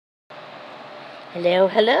Hello,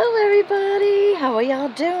 hello everybody. How are y'all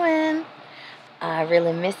doing? I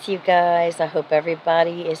really miss you guys. I hope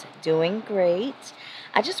everybody is doing great.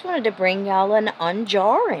 I just wanted to bring y'all an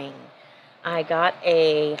unjarring. I got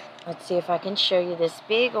let's see if I can show you this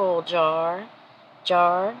big old jewelry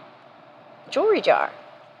jar.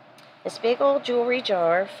 This big old jewelry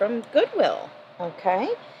jar from Goodwill, okay?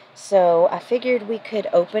 So I figured we could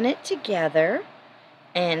open it together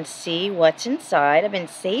and see what's inside. I've been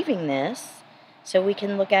saving this so we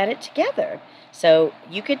can look at it together. So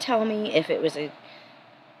you could tell me if it was a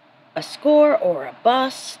score or a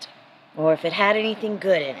bust, or if it had anything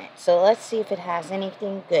good in it. So let's see if it has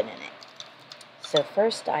anything good in it. So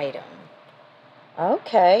first item.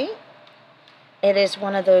 Okay. It is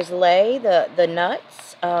one of those the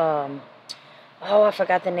nuts. Oh, I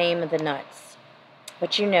forgot the name of the nuts.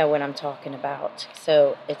 But you know what I'm talking about.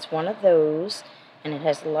 So it's one of those, and it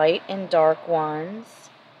has light and dark ones.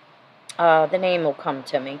 The name will come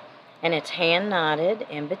to me. And it's hand knotted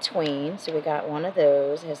in between. So we got one of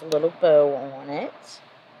those. It has a little bow on it.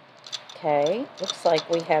 Okay. Looks like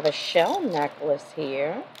we have a shell necklace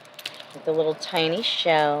here with the little tiny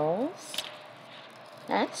shells.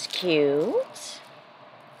 That's cute.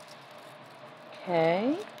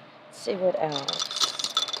 Okay. Let's see what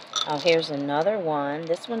else. Oh, here's another one.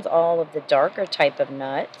 This one's all of the darker type of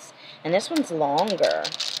nuts. And this one's longer.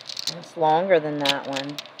 It's longer than that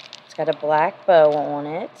one. It's got a black bow on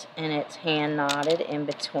it, and it's hand knotted in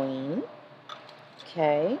between.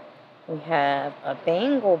 Okay, we have a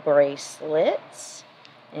bangle bracelet,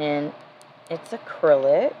 and it's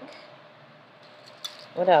acrylic.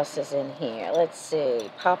 What else is in here? Let's see,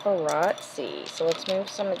 paparazzi. So let's move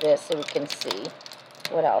some of this so we can see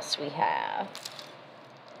what else we have.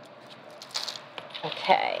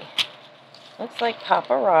 Okay, looks like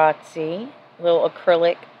paparazzi, little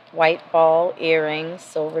acrylic white ball earrings,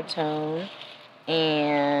 silver tone,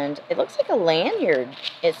 and it looks like a lanyard.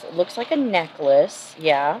 It looks like a necklace,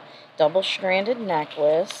 yeah, double-stranded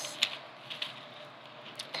necklace.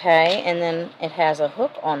 Okay, and then it has a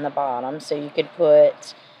hook on the bottom, so you could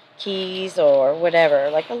put keys or whatever,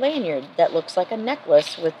 like a lanyard that looks like a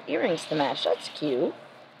necklace with earrings to match. That's cute.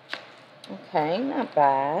 Okay, not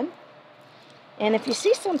bad. And if you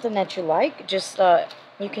see something that you like, just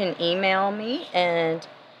you can email me and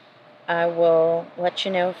I will let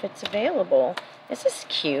you know if it's available. This is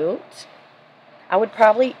cute. I would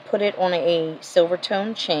probably put it on a silver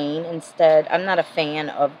tone chain instead. I'm not a fan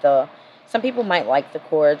of some people might like the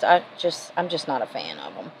cords. I'm just not a fan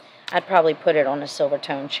of them. I'd probably put it on a silver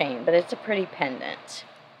tone chain, but it's a pretty pendant.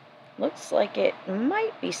 Looks like it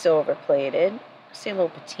might be silver plated. I see a little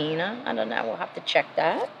patina. I don't know. We'll have to check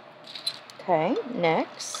that. Okay,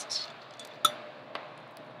 next.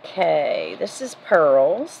 Okay, this is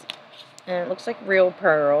pearls. And it looks like real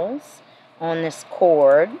pearls on this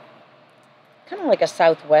cord. Kind of like a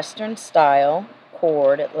southwestern style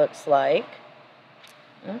cord, it looks like.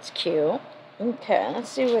 That's cute. Okay, let's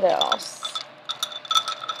see what else.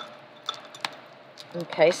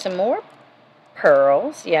 Okay, some more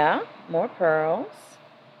pearls. Yeah, more pearls.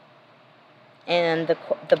 And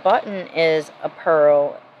the button is a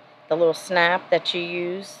pearl. The little snap that you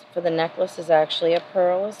use for the necklace is actually a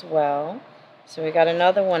pearl as well. So we got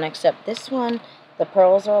another one, except this one, the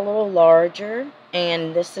pearls are a little larger,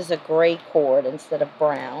 and this is a gray cord instead of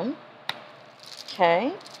brown.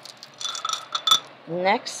 Okay.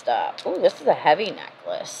 Next up, oh, this is a heavy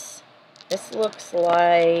necklace. This looks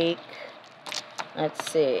like, let's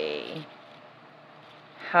see,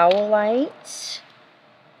 howlite.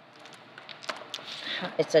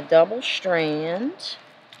 It's a double strand.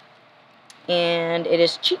 And it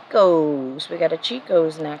is Chico's. We got a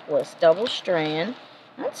Chico's necklace, double strand.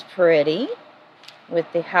 That's pretty.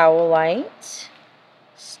 With the howlite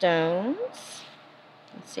stones.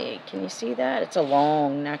 Let's see, can you see that? It's a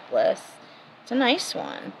long necklace. It's a nice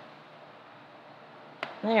one.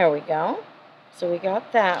 There we go. So we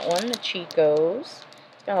got that one, the Chico's.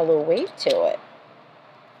 It's got a little wave to it.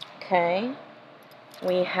 Okay.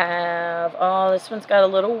 We have, oh, this one's got a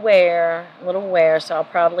little wear, so I'll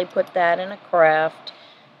probably put that in a craft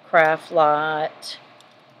lot.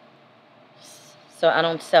 So I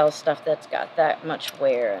don't sell stuff that's got that much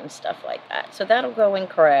wear and stuff like that. So that'll go in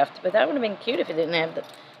craft, but that would have been cute if it didn't have the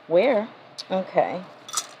wear. Okay.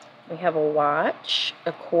 We have a watch,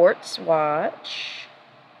 a quartz watch.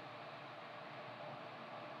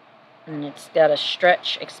 And it's got a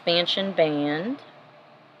stretch expansion band.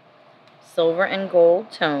 Silver and gold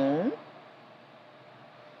tone.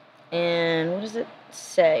 And what does it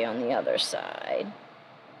say on the other side?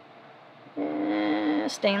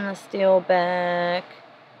 Stainless steel back.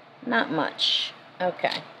 Not much.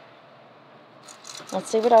 Okay. Let's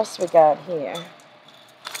see what else we got here.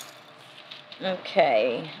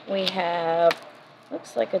 Okay, we have,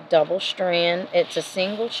 looks like a double strand. It's a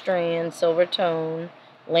single strand silver tone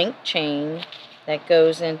link chain that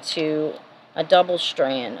goes into a double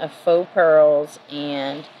strand of faux pearls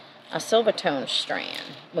and a silver tone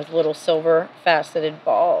strand with little silver faceted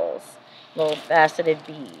balls, little faceted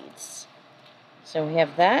beads. So we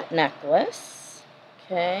have that necklace.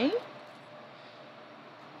 Okay.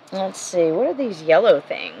 Let's see, what are these yellow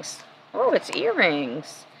things? Oh, it's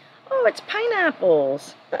earrings. Oh, it's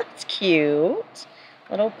pineapples. That's cute.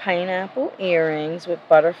 Little pineapple earrings with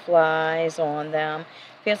butterflies on them.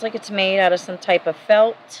 Feels like it's made out of some type of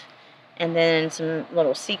felt. And then some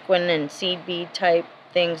little sequin and seed bead type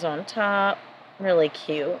things on top. Really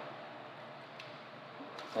cute.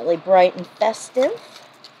 Really bright and festive.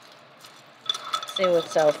 Let's see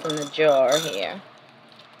what's else in the jar here.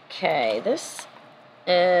 Okay, this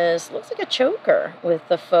looks like a choker with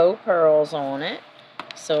the faux pearls on it.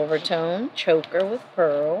 Silver tone choker with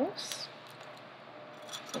pearls.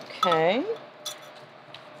 Okay.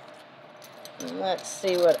 Let's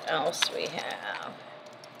see what else we have.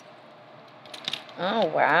 Oh,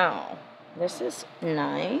 wow. This is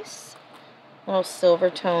nice. Little silver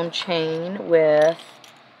tone chain with,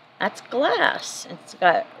 that's glass. It's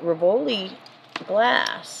got Rivoli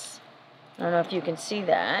glass. I don't know if you can see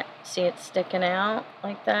that. See it sticking out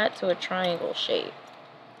like that to a triangle shape.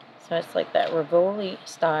 So it's like that Rivoli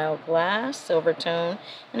style glass, silver tone,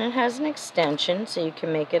 and it has an extension so you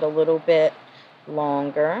can make it a little bit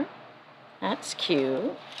longer. That's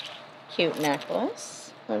cute. Cute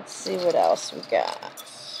necklace. Let's see what else we got.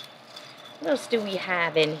 What else do we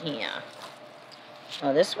have in here?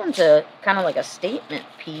 Oh, this one's a kind of like a statement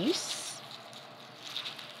piece.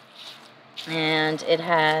 And it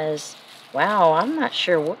has, wow, I'm not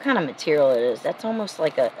sure what kind of material it is. That's almost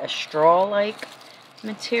like a straw-like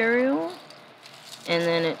material. And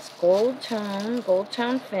then it's gold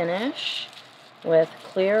tone finish with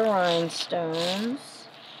clear rhinestones.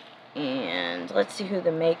 And let's see who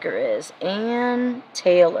the maker is. Ann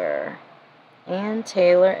Taylor. Ann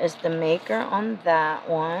Taylor is the maker on that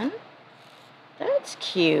one. That's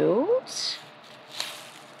cute.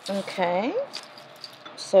 Okay.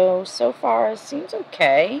 So far it seems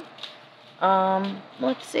okay.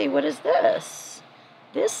 Let's see, what is this?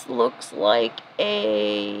 This looks like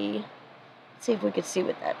a, let's see if we can see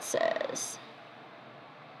what that says.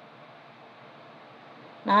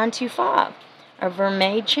 925, a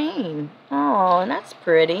vermeil chain. Oh, and that's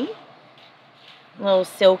pretty. A little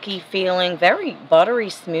silky feeling, very buttery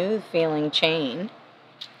smooth feeling chain.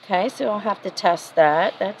 Okay, so I'll have to test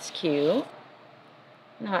that. That's cute.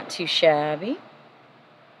 Not too shabby.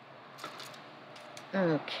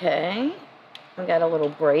 Okay, we got a little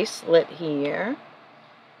bracelet here.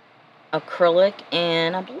 Acrylic,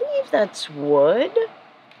 and I believe that's wood.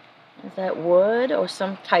 Is that wood or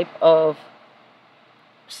some type of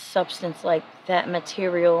substance like that,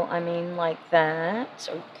 material, I mean, like that.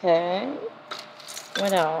 Okay.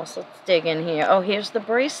 What else? Let's dig in here. Oh, here's the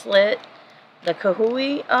bracelet. The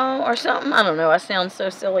Kahui, or something. I don't know. I sound so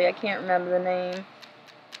silly. I can't remember the name.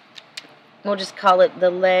 We'll just call it the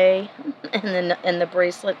lei and the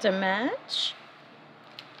bracelet to match.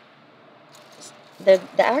 The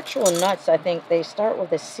actual nuts, I think they start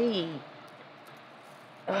with a C.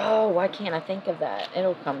 Oh, why can't I think of that?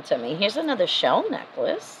 It'll come to me. Here's another shell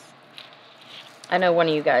necklace. I know one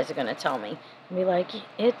of you guys are going to tell me. Be like,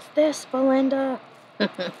 it's this, Belinda.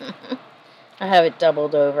 I have it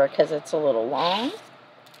doubled over because it's a little long.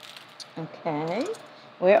 Okay.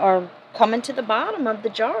 We are coming to the bottom of the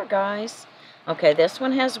jar, guys. Okay, this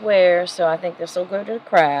one has wear, so I think this will go to the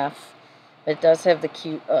craft. But it does have the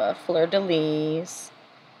cute fleur-de-lis.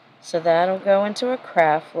 So that'll go into a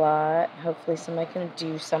craft lot. Hopefully somebody can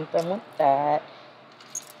do something with that.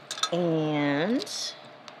 And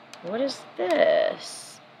what is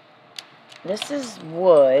this? This is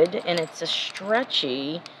wood, and it's a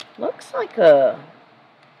stretchy, looks like a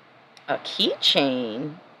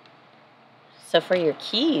keychain. So for your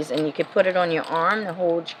keys, and you could put it on your arm to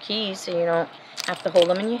hold your keys so you don't have to hold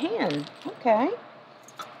them in your hand. Okay.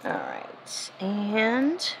 Alright.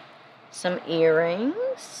 And some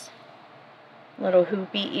earrings. Little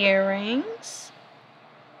hoopy earrings.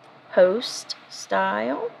 Post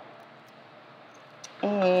style.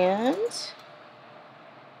 And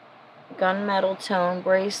gunmetal tone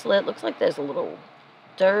bracelet. Looks like there's a little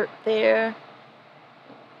dirt there.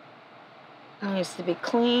 It needs to be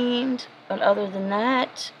cleaned, but other than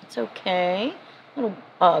that, it's okay. Little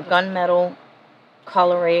gunmetal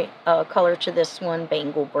color to this one,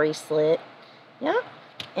 bangle bracelet. Yeah.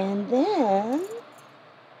 And then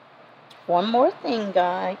One more thing,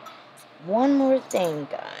 guys. One more thing,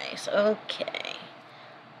 guys. Okay.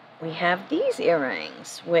 We have these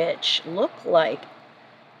earrings, which look like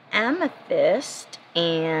amethyst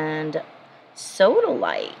and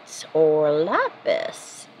sodalite or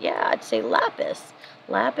lapis. Yeah, I'd say lapis.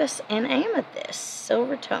 Lapis and amethyst,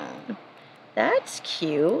 silver tone. That's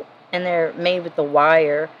cute. And they're made with the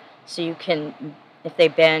wire, so you can, if they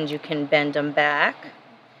bend, you can bend them back.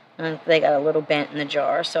 And they got a little bent in the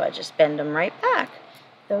jar, so I just bend them right back.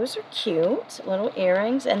 Those are cute little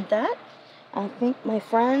earrings. And that, I think, my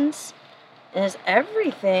friends, is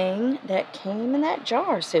everything that came in that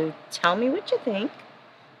jar. So tell me what you think.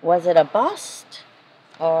 Was it a bust?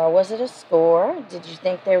 Or was it a score? Did you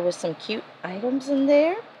think there was some cute items in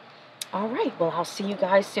there? All right, well, I'll see you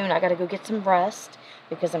guys soon. I got to go get some rest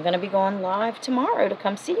because I'm going to be going live tomorrow to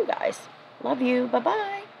come see you guys. Love you.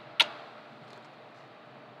 Bye-bye.